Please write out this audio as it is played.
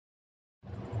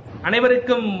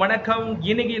அனைவருக்கும் வணக்கம்.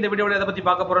 இன்னைக்கு இந்த வீடியோவில் எதை பற்றி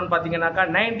பார்க்க போறோம்னு பார்த்தீங்கன்னாக்கா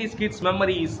 90s கிட்ஸ்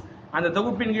மெமரிஸ். அந்த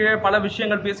தொகுப்பின் கீழே பல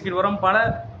விஷயங்கள் பேசிக்கிட்டு வரோம். பல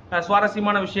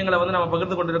சுவாரஸ்யமான விஷயங்களை வந்து நம்ம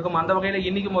பகிர்ந்து கொண்டிருக்கோம். அந்த வகையில்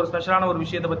இன்னைக்கும் ஒரு ஸ்பெஷலான ஒரு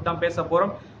விஷயத்தை பற்றி தான் பேச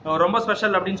போறோம். ரொம்ப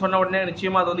ஸ்பெஷல் அப்படின்னு சொன்ன உடனே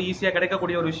நிச்சயமா அது வந்து ஈஸியாக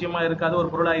கிடைக்கக்கூடிய ஒரு விஷயமா இருக்காது, ஒரு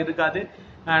பொருளாக இருக்காது.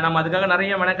 நம்ம அதுக்காக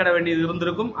நிறைய மெனக்கட வேண்டியது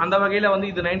இருந்திருக்கும். அந்த வகையில் வந்து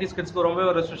இது 90s கிட்ஸ்க்கு ரொம்பவே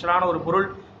ஒரு ஸ்பெஷலான ஒரு பொருள்,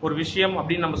 ஒரு விஷயம்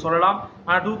அப்படின்னு நம்ம சொல்லலாம்.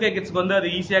 ஆனால் 2K கிட்ஸ்க்கு வந்து அது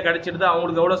ஈஸியாக கிடைச்சிடுது.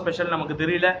 அவங்களுக்கு எவ்வளோ ஸ்பெஷல் நமக்கு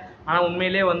தெரியல. ஆனால்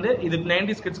உண்மையிலே வந்து இது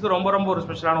 90s கிட்ஸ்க்கு ரொம்ப ரொம்ப ஒரு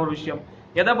ஸ்பெஷலான ஒரு விஷயம்.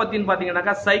 எதை பத்தின்னு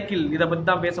பாத்தீங்கன்னாக்கா சைக்கிள். இதை பத்தி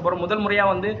தான் பேச போறோம். முதல் முறையா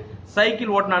வந்து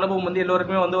சைக்கிள் ஓட்டின அனுபவம் வந்து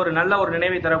எல்லோருக்குமே வந்து ஒரு நல்ல ஒரு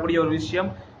நினைவை தரக்கூடிய ஒரு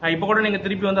விஷயம். இப்ப கூட நீங்க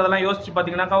திருப்பி வந்து அதெல்லாம் யோசிச்சு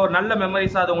பாத்தீங்கன்னாக்கா ஒரு நல்ல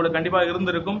மெமரிஸா அது உங்களுக்கு கண்டிப்பா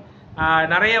இருந்திருக்கும்.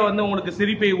 நிறைய வந்து உங்களுக்கு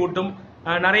சிரிப்பை ஊட்டும்.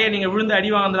 நிறைய நீங்க விழுந்து அடி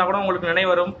வாங்கினா கூட உங்களுக்கு நினைவு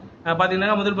வரும்.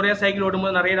 பாத்தீங்கன்னா முதல் முறையா சைக்கிள்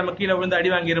ஓட்டும்போது நிறைய நம்ம கீழே விழுந்து அடி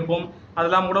வாங்கி இருப்போம்.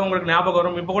 அதெல்லாம் கூட உங்களுக்கு ஞாபகம்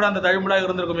வரும். இப்போ கூட அந்த தழும்புலா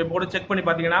இருந்திருக்கும். இப்போ கூட செக் பண்ணி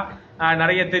பாத்தீங்கன்னா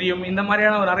நிறைய தெரியும். இந்த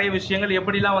மாதிரியான நிறைய விஷயங்கள்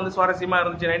எப்படிலாம் வந்து சுவாரஸ்யமா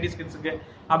இருந்துச்சு 90s கிட்ஸுக்கு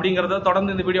அப்படிங்கறத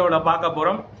தொடர்ந்து இந்த வீடியோவில் பார்க்க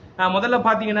போறோம். முதல்ல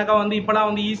பாத்தீங்கன்னாக்கா வந்து இப்பெல்லாம்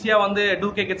வந்து ஈஸியா வந்து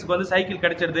 2K கிட்ஸ்க்கு வந்து சைக்கிள்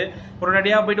கிடைச்சிருது.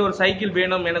 உடனடியா போயிட்டு ஒரு சைக்கிள்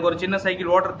வேணும், எனக்கு ஒரு சின்ன சைக்கிள்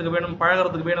ஓட்டுறதுக்கு வேணும்,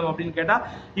 பழகிறதுக்கு வேணும் அப்படின்னு கேட்டா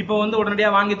இப்போ வந்து உடனடியா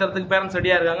வாங்கி தரத்துக்கு பேரண்ட்ஸ்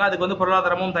ரெடியா இருக்காங்க. அதுக்கு வந்து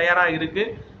பொருளாதாரமும் தயாரா இருக்கு,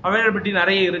 அவைலபிலிட்டி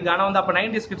நிறைய இருக்கு. ஆனா வந்து அப்ப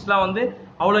 90s கிட்ஸ்லாம் வந்து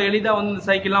அவ்வளவு எளிதா வந்து இந்த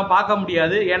சைக்கிள்லாம் பார்க்க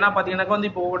முடியாது. ஏன்னா பாத்தீங்கன்னாக்கா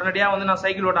வந்து இப்போ உடனடியா வந்து நான்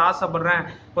சைக்கிள் ஓட்ட ஆசைப்படுறேன்,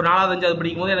 ஒரு 4வது 5வது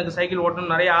படிக்கும் போது எனக்கு சைக்கிள்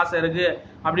ஓட்டணும் நிறைய ஆசை இருக்கு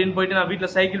அப்படின்னு போயிட்டு நான் வீட்டுல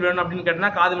சைக்கிள் வேணும் அப்படின்னு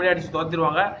கேட்டேன்னா காது மேலே அடிச்சு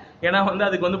துரத்திடுவாங்க. ஏன்னா வந்து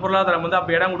அதுக்கு வந்து பொருளாதாரம் வந்து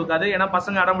அப்ப இடம் கொடுக்காது. ஏன்னா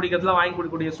பசங்க அடம் பிடிக்கிறதுலாம் வாங்கி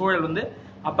கொடுக்கக்கூடிய சூழல் வந்து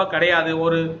அப்ப கிடையாது.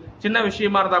 ஒரு சின்ன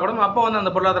விஷயமா இருந்தா கூட அப்ப வந்து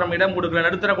அந்த பொருளாதாரம் இடம் கொடுக்கல.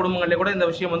 நடுத்தர குடும்பங்களே கூட இந்த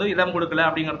விஷயம் வந்து இடம் கொடுக்கல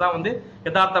அப்படிங்கறதா வந்து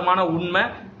யதார்த்தமான உண்மை.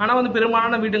 ஆனா வந்து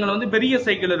பெரும்பாலான வீடுகள் வந்து பெரிய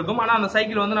சைக்கிள் இருக்கும். ஆனா அந்த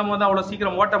சைக்கிள் வந்து நம்ம வந்து அவ்வளவு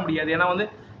சீக்கிரம் ஓட்ட முடியாது. ஏன்னா வந்து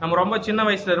நம்ம ரொம்ப சின்ன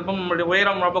வயசுல இருப்போம், நம்மளுடைய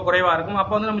உயரம் ரொம்ப குறைவா இருக்கும்.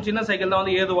 அப்ப வந்து நம்ம சின்ன சைக்கிள் தான்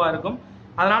வந்து ஏதுவா இருக்கும்.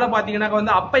 அதனால பாத்தீங்கன்னா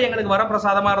வந்து அப்ப எங்களுக்கு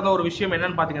வரப்பிரசாதமா இருந்த ஒரு விஷயம்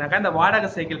என்னன்னு பாத்தீங்கன்னாக்கா இந்த வாடகை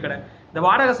சைக்கிள் கடை. இந்த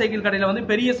வாடகை சைக்கிள் கடையில வந்து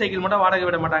பெரிய சைக்கிள் மட்டும் வாடகை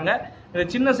விட மாட்டாங்க, இந்த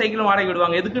சின்ன சைக்கிளும் வாடகை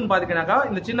விடுவாங்க. எதுக்குன்னு பாத்தீங்கன்னாக்கா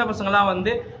இந்த சின்ன பசங்க எல்லாம்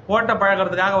வந்து ஓட்ட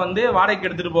பழகிறதுக்காக வந்து வாடகைக்கு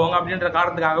எடுத்துட்டு போவாங்க அப்படின்ற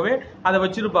காரணத்துக்காகவே அதை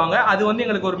வச்சிருப்பாங்க. அது வந்து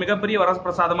எங்களுக்கு ஒரு மிகப்பெரிய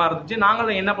வரப்பிரசாதமா இருந்துச்சு.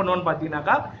 நாங்களும் என்ன பண்ணுவோம்னு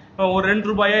பாத்தீங்கன்னாக்கா ஒரு 2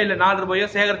 ரூபாயோ இல்ல 4 ரூபாயோ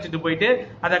சேகரிச்சுட்டு போயிட்டு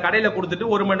அதை கடையில கொடுத்துட்டு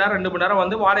 1 மணி நேரம் 2 மணி நேரம்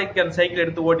வந்து வாடகைக்கு அந்த சைக்கிள்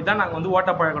எடுத்து ஓட்டி தான் நாங்க வந்து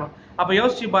ஓட்ட பழகணும். அப்ப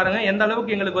யோசிச்சு பாருங்க எந்த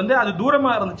அளவுக்கு எங்களுக்கு வந்து அது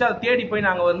தூரமா இருந்துச்சு. அதை தேடி போய்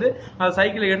நாங்க வந்து அந்த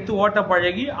சைக்கிளை எடுத்து ஓட்ட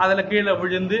பழகி அதுல கீழே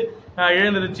விழுந்து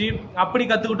எழுந்திருச்சு அப்படி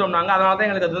கத்துக்கிட்டோம் நாங்க. அதனாலதான்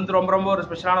எங்களுக்கு அது வந்து ரொம்ப ரொம்ப ஒரு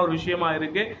ஸ்பெஷலான ஒரு விஷயமா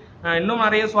இருக்கு. இன்னும்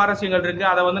நிறைய சுவாரஸ்யங்கள் இருக்கு.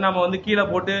 அதை வந்து நம்ம வந்து கீழே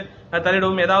போட்டு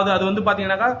தள்ளிடுவோம். ஏதாவது அது வந்து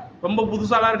பாத்தீங்கன்னாக்கா ரொம்ப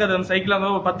புதுசாலாம் இருக்காது. அந்த சைக்கிள்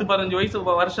வந்து ஒரு 10-15 வயசு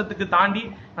வருஷத்துக்கு தாண்டி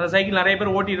அந்த சைக்கிள் நிறைய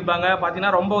பேர் ஓட்டி இருப்பாங்க.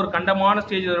 பாத்தீங்கன்னா ரொம்ப ஒரு கண்டமான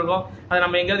ஸ்டேஜ்ல இருக்கும். அதை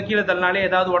நம்ம எங்கேயாவது கீழே தள்ளினாலே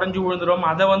ஏதாவது உடஞ்சு விழுந்துரும்.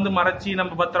 அதை வந்து மறைச்சி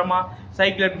நம்ம பத்திரமா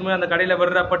சைக்கிள் எடுத்து போய் அந்த கடையில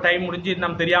விடுறப்ப டைம் முடிஞ்சு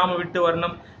நம்ம தெரியாம விட்டு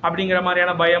வரணும் அப்படிங்கிற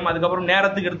மாதிரியான பயம். அதுக்கப்புறம்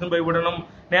நேரத்துக்கு எடுத்து போய் விடணும்,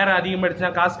 நேரம்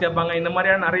அதிகமாயிடுச்சுன்னா காசு கேட்பாங்க. இந்த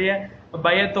மாதிரியான நிறைய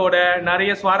பயத்தோட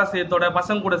நிறைய சுவாரஸ்யத்தோட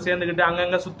பசங்க கூட சேர்ந்துக்கிட்டு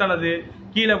அங்கங்க சுத்தனது,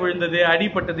 கீழே விழுந்தது,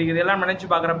 அடிபட்டது, இதெல்லாம் நினைச்சு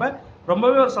பாக்குறப்ப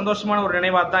ரொம்பவே ஒரு சந்தோஷமான ஒரு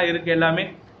நினைவா தான் இருக்கு எல்லாமே.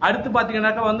 அடுத்து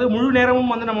பாத்தீங்கன்னாக்கா வந்து முழு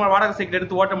நேரமும் வந்து நம்ம வாடகை சைக்கிள்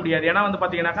எடுத்து ஓட்ட முடியாது. ஏன்னா வந்து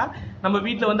பாத்தீங்கன்னாக்கா நம்ம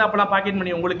வீட்டுல வந்து அப்பெல்லாம் பாக்கெட்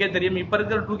மணி உங்களுக்கே தெரியும். இப்ப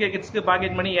இருக்கிற 2K கிட்ஸ்க்கு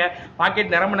பாக்கெட் மணி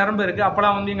பாக்கெட் நிரம்ப இருக்கு.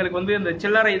 அப்பெல்லாம் வந்து எங்களுக்கு வந்து இந்த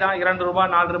சில்லறை தான் 2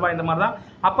 ரூபாய் 4 ரூபாய் இந்த மாதிரி தான்.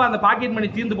 அப்ப அந்த பாக்கெட் மணி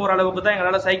தீர்ந்து போற அளவுக்கு தான்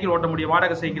எங்களால சைக்கிள் ஓட்ட முடியும்.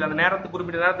 வாடகை சைக்கிள் அந்த நேரத்துக்கு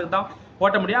குறிப்பிட்ட நேரத்துக்கு தான்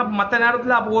ஓட்ட முடியும். அப்ப மத்த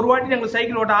நேரத்துல அப்ப ஒரு வாட்டி எங்களுக்கு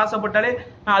சைக்கிள் ஓட்ட ஆசைப்பட்டாலே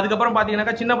அதுக்கப்புறம்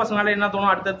பாத்தீங்கன்னாக்கா சின்ன பசங்களால என்ன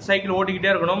தோணும், அடுத்த சைக்கிள்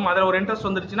ஓட்டிக்கிட்டே இருக்கணும். அதுல ஒரு இன்ட்ரெஸ்ட்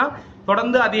வந்துருச்சுன்னா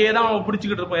தொடர்ந்து அதே தான்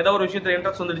பிடிச்சிக்கிட்டு இருப்போம். ஏதோ ஒரு விஷயத்துல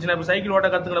இன்ட்ரெஸ்ட் வந்துருச்சுன்னா இப்ப சைக்கிள் ஓட்ட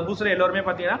கத்துக்கிற புதுசுல எல்லாருமே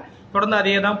பாத்தீங்கன்னா தொடர்ந்து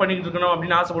அதே தான் பண்ணிட்டு இருக்கணும்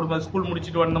அப்படின்னு ஆசைப்படுவோம். ஸ்கூல்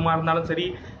முடிச்சுட்டு வந்தமா இருந்தாலும் சரி,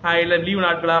 இல்ல லீவ்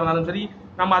நாட்களா இருந்தாலும் சரி,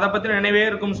 நம்ம அதை பத்தி நினைவே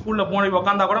இருக்கும். ஸ்கூல்ல போய்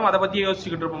உட்காந்தா கூட அதை பத்தியே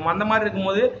யோசிச்சுக்கிட்டு இருப்போம். அந்த மாதிரி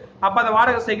இருக்கும்போது அப்ப அந்த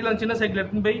வாடகை சைக்கிள் அந்த சின்ன சைக்கிள்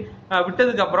எடுத்து போய்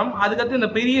விட்டதுக்கு அப்புறம் அதுக்கடுத்து இந்த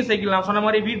பெரிய சைக்கிள் நான் சொன்ன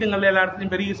மாதிரி வீட்டுங்கள்ல எல்லா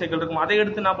இடத்துலயும் பெரிய சைக்கிள் இருக்கும். அதை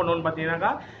எடுத்து என்ன பண்ணுவோம்னு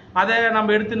பாத்தீங்கன்னாக்கா அதை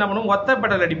நம்ம எடுத்து என்ன பண்ணுவோம், ஒத்த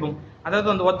பெடல் அடிப்போம். அதாவது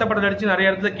அந்த ஒத்த பெடல் அடிச்சு நிறைய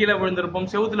இடத்துல கீழே விழுந்திருப்போம்,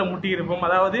 செவுத்துல முட்டி இருப்போம்.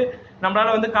 அதாவது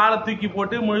நம்மளால வந்து காலை தூக்கி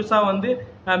போட்டு முழுசா வந்து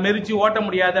மெரிச்சு ஓட்ட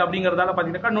முடியாது அப்படிங்கறதால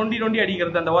பாத்தீங்கன்னா நொண்டி நொண்டி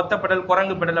அடிக்கிறது, அந்த ஒத்த பெடல்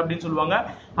குரங்கு பெடல் அப்படின்னு சொல்லுவாங்க.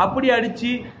 அப்படி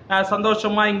அடிச்சு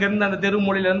சந்தோஷமா இங்க இருந்து அந்த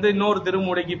தெருமூலையில இருந்து இன்னொரு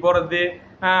தெருமூலைக்கு போறது,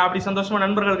 அப்படி சந்தோஷமா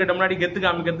நண்பர்கள் கிட்ட முன்னாடி கெத்து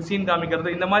காமிக்கிறது, சீன்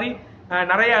காமிக்கிறது, இந்த மாதிரி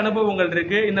நிறைய அனுபவங்கள்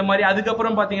இருக்கு. இந்த மாதிரி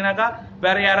அதுக்கப்புறம் பாத்தீங்கன்னாக்கா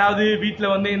வேற யாராவது வீட்டுல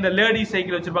வந்து இந்த லேடி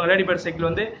சைக்கிள் வச்சிருப்பாங்க. லேடி பேர்ட் சைக்கிள்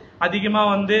வந்து அதிகமா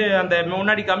வந்து அந்த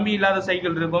முன்னாடி கம்பி இல்லாத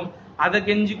சைக்கிள் இருக்கும். அதை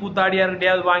கெஞ்சி கூத்தாடி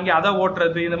யாருக்கிட்டையாவது வாங்கி அதை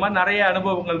ஓட்டுறது, இந்த மாதிரி நிறைய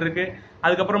அனுபவங்கள் இருக்கு.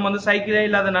 அதுக்கப்புறம் வந்து சைக்கிளே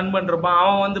இல்லாத நண்பன் இருப்பான்.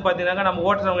 அவன் வந்து பாத்தீங்கன்னா நம்ம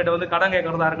ஓட்டுறவங்க கிட்ட வந்து கடன்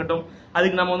கேட்கறதா இருக்கட்டும்,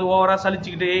 அதுக்கு நம்ம வந்து ஓவரா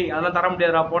சலிச்சுக்கிட்டு அதெல்லாம் தர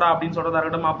முடியாதா போடா அப்படின்னு சொல்றதா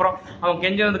இருக்கட்டும். அப்புறம் அவன்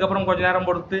கெஞ்சினதுக்கு அப்புறம் கொஞ்ச நேரம்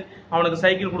பொறுத்து அவனுக்கு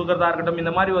சைக்கிள் கொடுக்கறதா இருக்கட்டும்.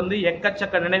 இந்த மாதிரி வந்து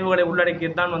எக்கச்சக்க நினைவுகளை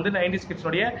உள்ளடக்கியது தான் வந்து 90s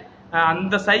கிட்ஸோடைய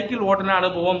அந்த சைக்கிள் ஓட்டின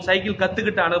அனுபவம், சைக்கிள்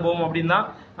கத்துக்கிட்ட அனுபவம் அப்படின்னு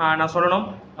தான் நான் சொல்லணும்.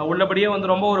 உள்ளபடியே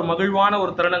வந்து ரொம்ப ஒரு மகிழ்வான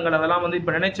ஒரு தருணங்கள். அதெல்லாம் வந்து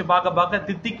இப்ப நினைச்சு பார்க்க பார்க்க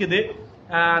தித்திக்குது.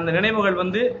 அந்த நினைவுகள்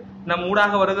வந்து நம்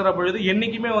ஊடாக வருகிற பொழுது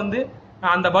என்னைக்குமே வந்து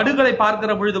அந்த வடுகளை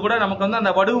பார்க்கிற பொழுது கூட நமக்கு வந்து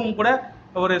அந்த வடுவும் கூட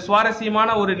ஒரு சுவாரஸ்யமான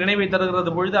ஒரு நினைவை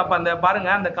தருகிறது பொழுது அப்ப அந்த பாருங்க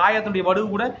அந்த காயத்துடைய வடுவு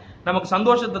கூட நமக்கு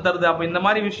சந்தோஷத்தை தருது. அப்ப இந்த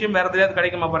மாதிரி விஷயம் வேற எதையாவது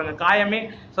கிடைக்குமா பாருங்க. காயமே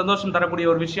சந்தோஷம் தரக்கூடிய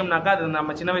ஒரு விஷயம்னாக்கா அது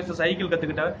நம்ம சின்ன வயசுல சைக்கிள்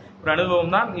கத்துக்கிட்ட ஒரு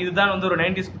அனுபவம் தான். இதுதான் வந்து ஒரு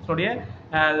 90s கிட்ஸுடைய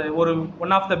ஒரு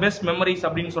one of the best memories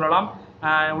அப்படின்னு சொல்லலாம்.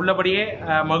 உள்ளபடியே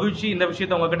மகிழ்ச்சி இந்த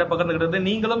விஷயத்தை உங்ககிட்ட பகிர்ந்துக்கிறது.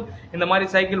 நீங்களும் இந்த மாதிரி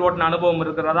சைக்கிள் ஓட்டின அனுபவம்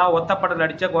இருக்கிறதா, ஒத்த பெடல்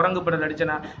அடிச்ச குரங்கு பெடல் அடிச்ச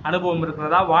அனுபவம்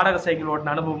இருக்கிறதா, வாடகை சைக்கிள்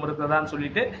ஓட்டின அனுபவம் இருக்கிறதான்னு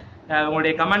சொல்லிட்டு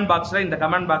உங்களுடைய கமெண்ட் பாக்ஸ்ல இந்த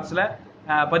கமெண்ட் பாக்ஸ்ல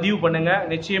பதிவு பண்ணுங்க.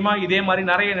 நிச்சயமா இதே மாதிரி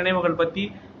நிறைய நினைவுகள் பத்தி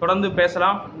தொடர்ந்து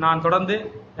பேசலாம். நான் தொடர்ந்து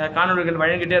காணொளிகள்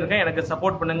வழங்கிட்டே இருக்கேன். எனக்கு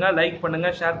சப்போர்ட் பண்ணுங்க, லைக் பண்ணுங்க,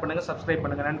 ஷேர் பண்ணுங்க, சப்ஸ்கிரைப்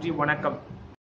பண்ணுங்க. நன்றி, வணக்கம்.